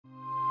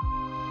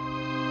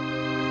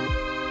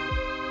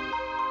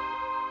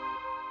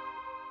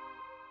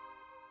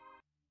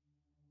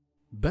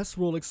best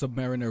Rolex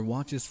Submariner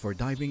watches for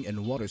diving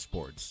and water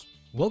sports.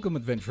 Welcome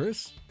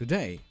adventurers!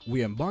 Today,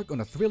 we embark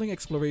on a thrilling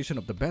exploration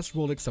of the best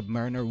Rolex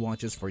Submariner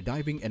watches for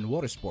diving and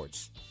water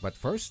sports. But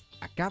first,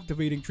 a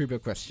captivating trivia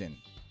question.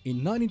 In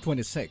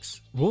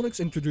 1926,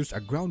 Rolex introduced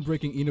a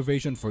groundbreaking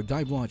innovation for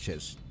dive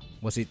watches.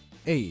 Was it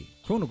A.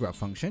 Chronograph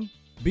function,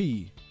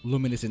 B.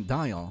 Luminescent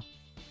dial,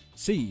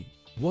 C.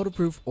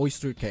 Waterproof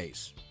oyster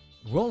case?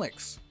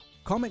 Rolex!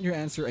 Comment your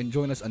answer and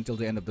join us until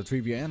the end of the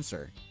trivia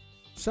answer.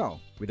 So,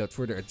 without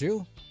further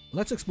ado,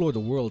 let's explore the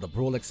world of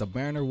Rolex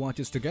Submariner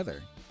watches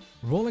together.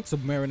 Rolex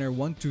Submariner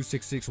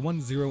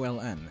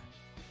 126610LN.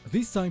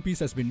 This timepiece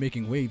has been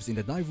making waves in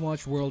the dive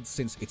watch world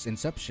since its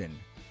inception.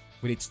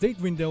 With its date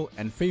window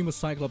and famous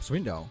Cyclops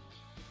window,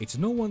 it's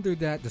no wonder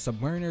that the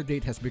Submariner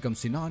date has become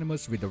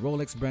synonymous with the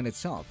Rolex brand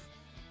itself.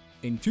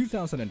 In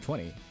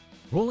 2020,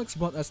 Rolex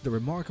brought us the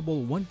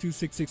remarkable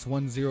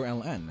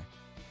 126610LN,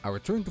 a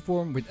return to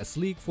form with a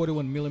sleek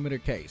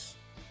 41mm case.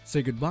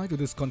 Say goodbye to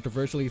those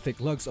controversially thick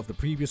lugs of the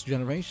previous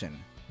generation.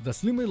 The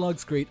slimmer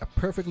lugs create a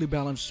perfectly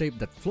balanced shape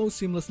that flows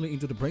seamlessly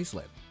into the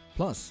bracelet.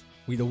 Plus,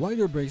 with a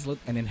wider bracelet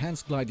and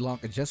enhanced glide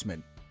lock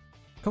adjustment,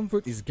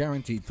 comfort is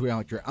guaranteed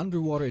throughout your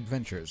underwater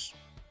adventures.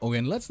 Oh,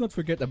 and let's not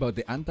forget about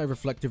the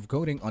anti-reflective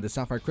coating on the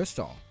sapphire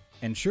crystal,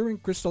 ensuring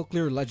crystal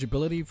clear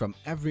legibility from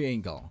every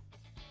angle.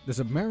 The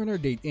Submariner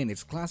date in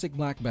its classic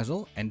black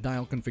bezel and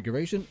dial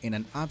configuration in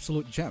an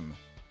absolute gem,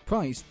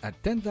 priced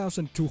at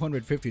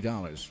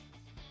 $10,250.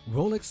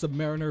 Rolex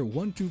Submariner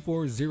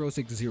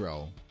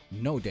 124060,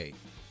 no date.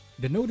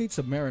 The no date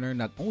Submariner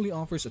not only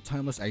offers a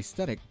timeless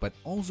aesthetic but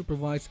also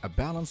provides a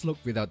balanced look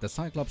without the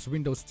Cyclops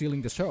window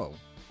stealing the show.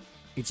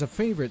 It's a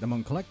favorite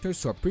among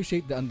collectors who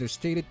appreciate the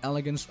understated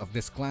elegance of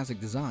this classic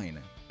design.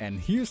 And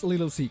here's a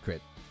little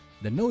secret.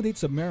 The no date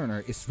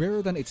Submariner is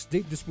rarer than its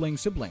date displaying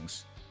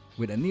siblings,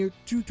 with a near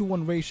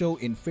 2-to-1 ratio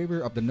in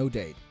favor of the no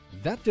date.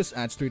 That just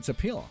adds to its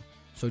appeal.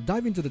 So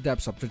dive into the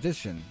depths of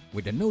tradition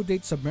with the no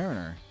date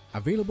Submariner,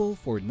 available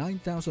for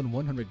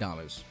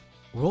 $9,100.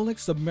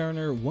 Rolex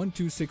Submariner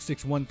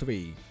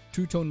 126613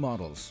 two-tone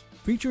models.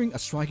 Featuring a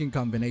striking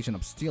combination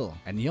of steel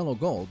and yellow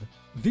gold,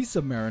 this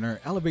Submariner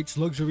elevates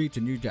luxury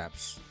to new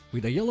depths.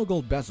 With a yellow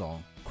gold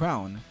bezel,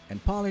 crown,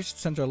 and polished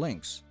center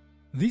links,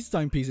 these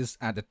timepieces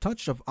add a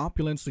touch of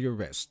opulence to your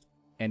wrist.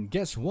 And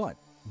guess what?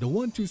 The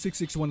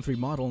 126613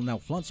 model now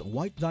flaunts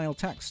white dial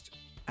text,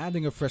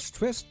 adding a fresh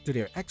twist to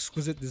their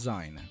exquisite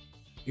design.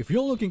 If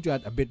you're looking to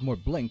add a bit more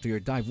bling to your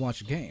dive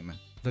watch game,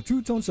 the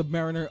two-tone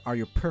Submariner are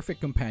your perfect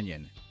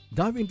companion.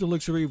 Dive into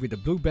luxury with the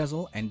blue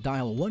bezel and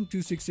dial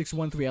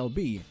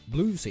 126613LB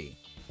Blue Sea,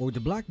 or the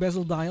black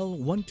bezel dial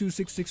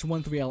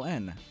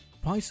 126613LN,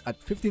 priced at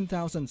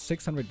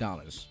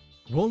 $15,600.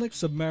 Rolex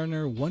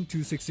Submariner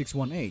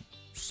 126618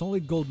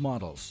 solid gold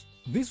models.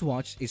 This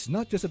watch is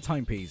not just a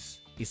timepiece,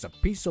 it's a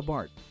piece of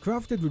art.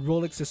 Crafted with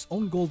Rolex's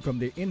own gold from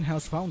their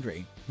in-house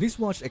foundry, this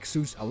watch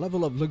exudes a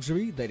level of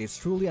luxury that is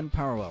truly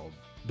unparalleled.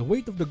 The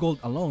weight of the gold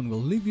alone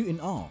will leave you in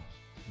awe.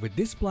 With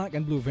this black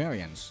and blue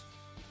variants,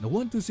 the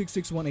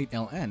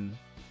 126618LN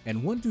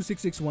and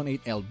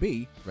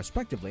 126618LB,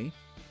 respectively,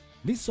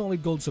 these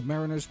solid gold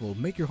Submariners will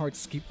make your heart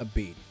skip a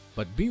beat.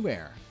 But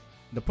beware,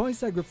 the price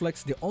tag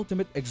reflects the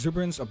ultimate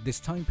exuberance of this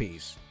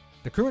timepiece.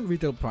 The current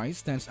retail price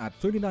stands at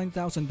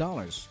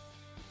 $39,000.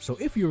 So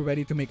if you're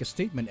ready to make a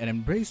statement and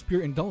embrace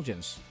pure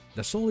indulgence,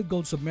 the solid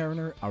gold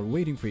Submariner are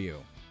waiting for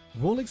you.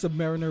 Rolex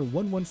Submariner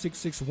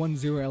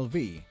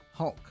 116610LV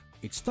Hulk.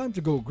 It's time to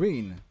go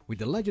green with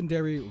the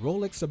legendary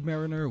Rolex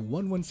Submariner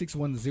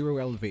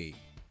 11610LV,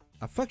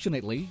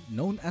 affectionately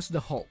known as the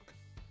Hulk.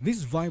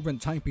 This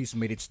vibrant timepiece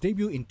made its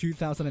debut in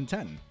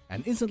 2010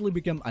 and instantly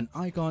became an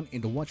icon in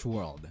the watch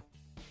world.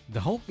 The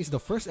Hulk is the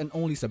first and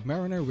only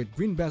Submariner with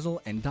green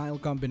bezel and dial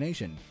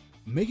combination,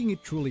 making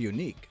it truly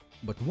unique.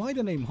 But why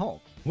the name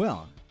Hulk?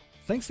 Well,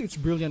 thanks to its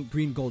brilliant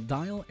green gold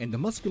dial and the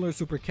muscular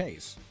super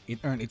case, it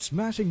earned its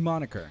smashing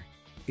moniker.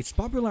 Its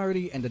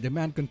popularity and the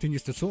demand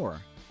continues to soar,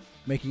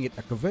 making it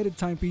a coveted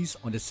timepiece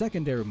on the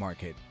secondary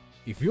market.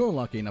 If you're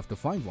lucky enough to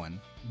find one,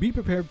 be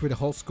prepared for the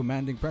Hulk's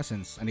commanding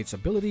presence and its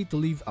ability to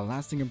leave a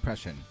lasting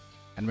impression.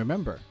 And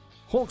remember,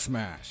 Hulk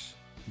smash!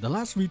 The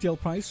last retail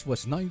price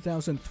was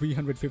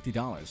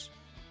 $9,350.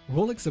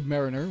 Rolex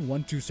Submariner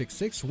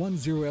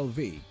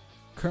 126610LV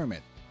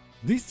Cermit.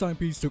 This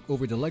timepiece took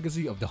over the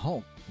legacy of the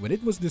Hulk when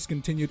it was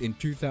discontinued in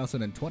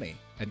 2020,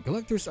 and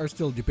collectors are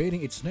still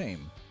debating its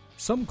name.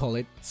 Some call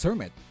it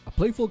Cermit, a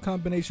playful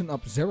combination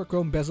of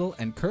Xerochrome bezel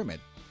and Cermit,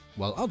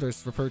 while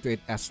others refer to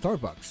it as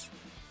Starbucks,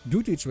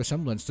 due to its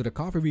resemblance to the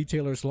coffee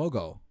retailer's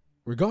logo.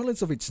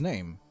 Regardless of its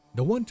name,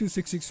 the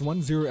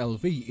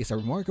 126610LV is a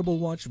remarkable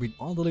watch with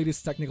all the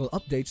latest technical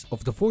updates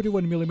of the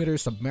 41mm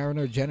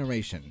Submariner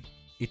generation.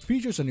 It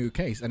features a new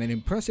case and an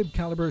impressive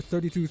caliber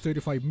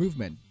 32-35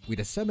 movement with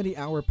a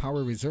 70-hour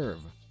power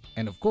reserve.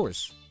 And of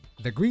course,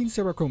 the green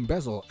Xerochrome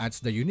bezel adds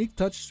the unique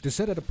touch to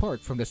set it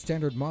apart from the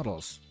standard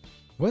models.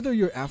 Whether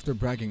you're after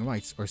bragging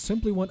rights or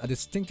simply want a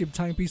distinctive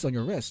timepiece on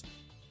your wrist,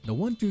 the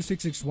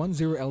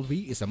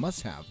 126610LV is a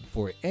must-have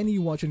for any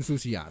watch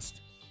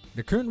enthusiast.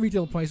 The current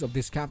retail price of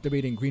this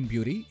captivating green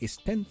beauty is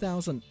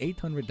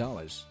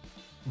 $10,800.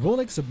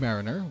 Rolex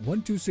Submariner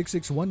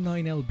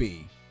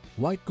 126619LB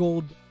White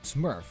Gold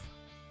Smurf.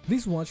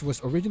 This watch was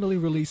originally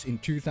released in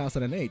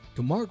 2008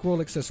 to mark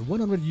Rolex's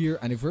 100-year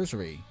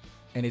anniversary,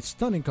 and its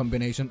stunning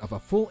combination of a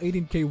full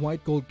 18K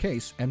white gold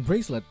case and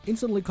bracelet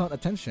instantly caught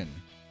attention.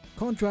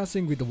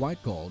 Contrasting with the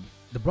white gold,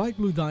 the bright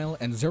blue dial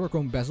and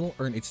zero-chrome bezel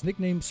earned its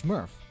nickname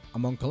Smurf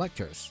among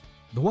collectors.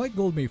 The white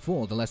gold may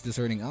fool the less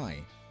discerning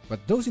eye,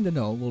 but those in the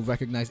know will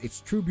recognize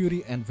its true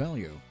beauty and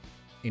value.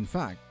 In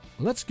fact,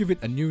 let's give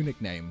it a new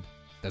nickname,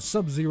 the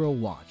Sub-Zero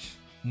watch.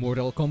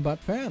 Mortal Kombat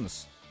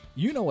fans,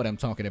 you know what I'm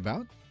talking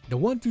about. The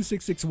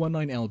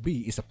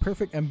 126619LB is a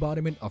perfect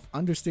embodiment of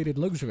understated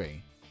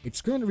luxury.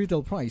 Its current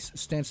retail price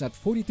stands at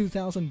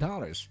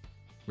 $42,000,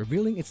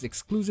 revealing its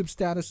exclusive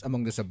status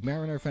among the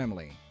Submariner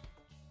family.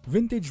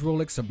 Vintage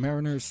Rolex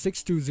Submariner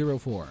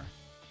 6204.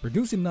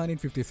 Produced in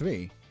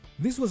 1953,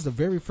 this was the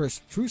very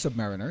first true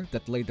Submariner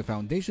that laid the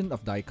foundation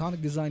of the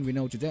iconic design we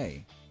know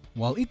today.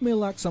 While it may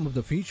lack some of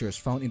the features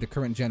found in the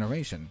current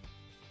generation,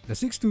 the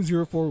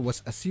 6204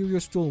 was a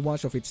serious tool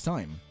watch of its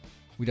time.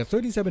 With a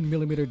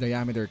 37mm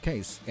diameter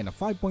case and a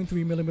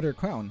 5.3mm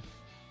crown,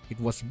 it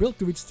was built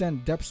to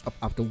withstand depths of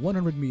up to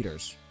 100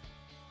 meters.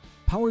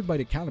 Powered by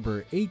the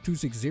caliber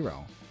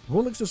A260,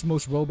 Rolex's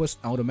most robust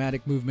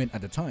automatic movement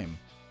at the time,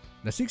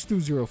 the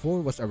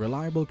 6204 was a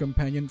reliable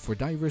companion for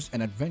divers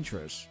and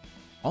adventurers.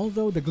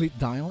 Although the gilt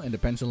dial and the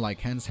pencil-like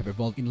hands have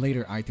evolved in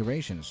later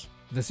iterations,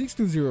 the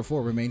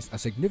 6204 remains a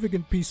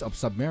significant piece of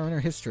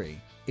Submariner history.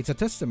 It's a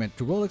testament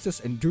to Rolex's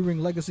enduring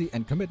legacy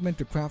and commitment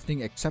to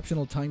crafting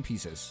exceptional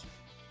timepieces.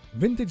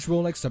 Vintage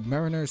Rolex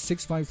Submariner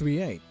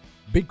 6538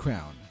 Big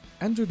Crown.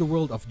 Enter the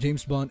world of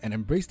James Bond and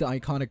embrace the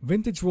iconic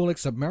vintage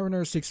Rolex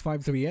Submariner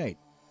 6538,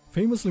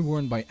 famously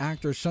worn by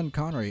actor Sean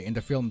Connery in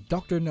the film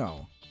Dr.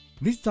 No.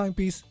 This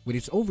timepiece, with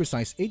its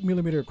oversized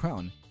 8mm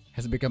crown,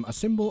 has become a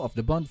symbol of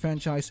the Bond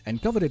franchise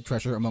and coveted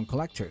treasure among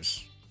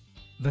collectors.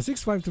 The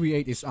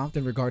 6538 is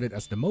often regarded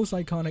as the most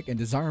iconic and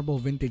desirable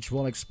vintage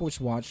Rolex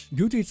sports watch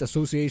due to its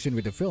association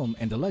with the film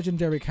and the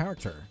legendary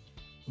character.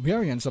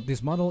 Variants of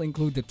this model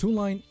include the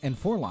 2-line and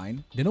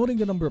 4-line, denoting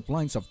the number of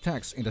lines of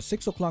text in the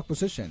 6 o'clock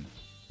position,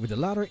 with the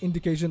latter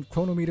indication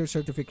chronometer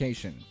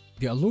certification.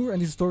 The allure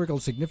and historical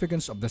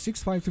significance of the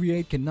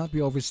 6538 cannot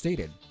be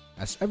overstated,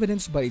 as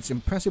evidenced by its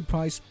impressive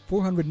price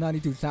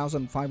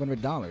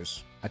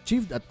 $492,500,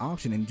 achieved at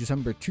auction in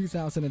December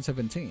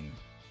 2017.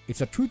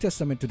 It's a true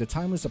testament to the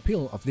timeless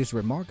appeal of this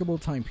remarkable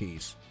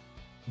timepiece.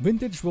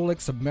 Vintage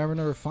Rolex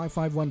Submariner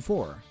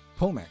 5514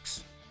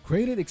 Comex.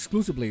 Created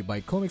exclusively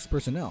by Comex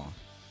personnel,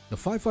 the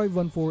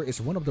 5514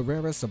 is one of the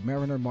rarest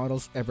Submariner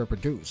models ever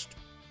produced.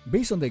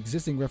 Based on the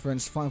existing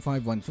reference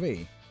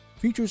 5513,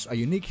 features a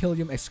unique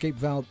helium escape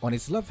valve on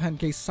its left-hand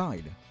case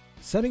side,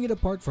 setting it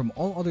apart from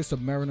all other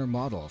Submariner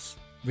models.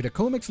 With the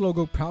Comex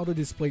logo proudly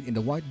displayed in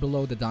the white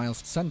below the dial's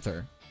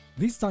center,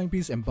 this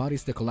timepiece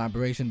embodies the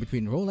collaboration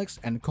between Rolex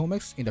and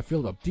Comex in the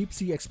field of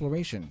deep-sea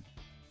exploration.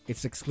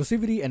 Its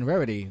exclusivity and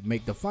rarity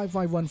make the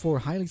 5514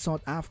 highly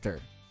sought after,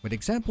 with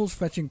examples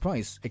fetching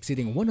price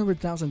exceeding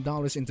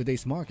 $100,000 in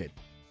today's market.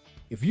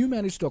 If you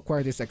manage to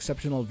acquire this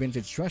exceptional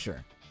vintage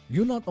treasure,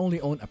 you not only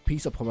own a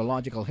piece of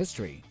horological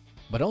history,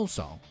 but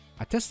also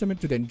a testament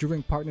to the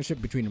enduring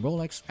partnership between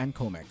Rolex and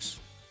Comex.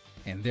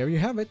 And there you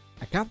have it,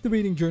 a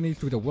captivating journey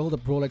through the world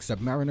of Rolex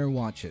Submariner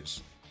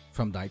watches.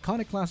 From the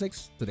iconic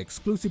classics to the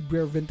exclusive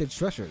rare vintage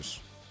treasures,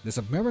 the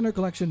Submariner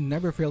collection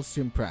never fails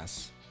to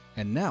impress.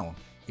 And now,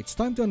 it's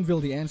time to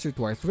unveil the answer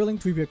to our thrilling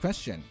trivia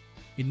question.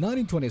 In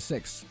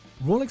 1926,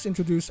 Rolex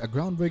introduced a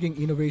groundbreaking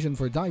innovation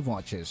for dive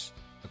watches.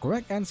 The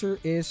correct answer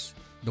is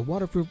the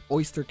waterproof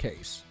oyster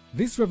case.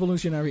 This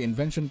revolutionary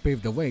invention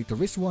paved the way to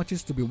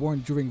wristwatches to be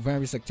worn during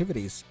various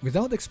activities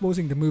without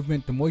exposing the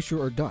movement to moisture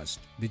or dust.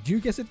 Did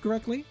you guess it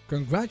correctly?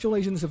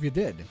 Congratulations if you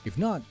did. If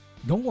not,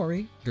 don't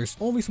worry, there's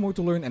always more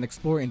to learn and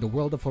explore in the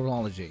world of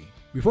horology.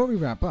 Before we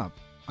wrap up,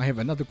 I have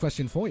another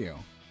question for you.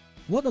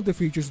 What other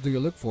features do you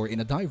look for in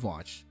a dive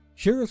watch?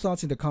 Share your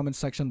thoughts in the comment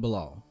section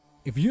below.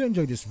 If you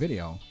enjoyed this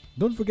video,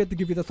 don't forget to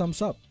give it a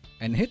thumbs up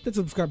and hit the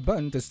subscribe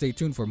button to stay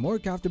tuned for more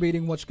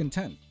captivating watch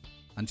content.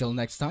 Until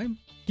next time,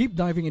 keep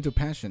diving into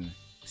passion,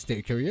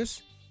 stay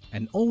curious,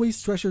 and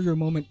always treasure your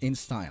moment in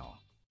style.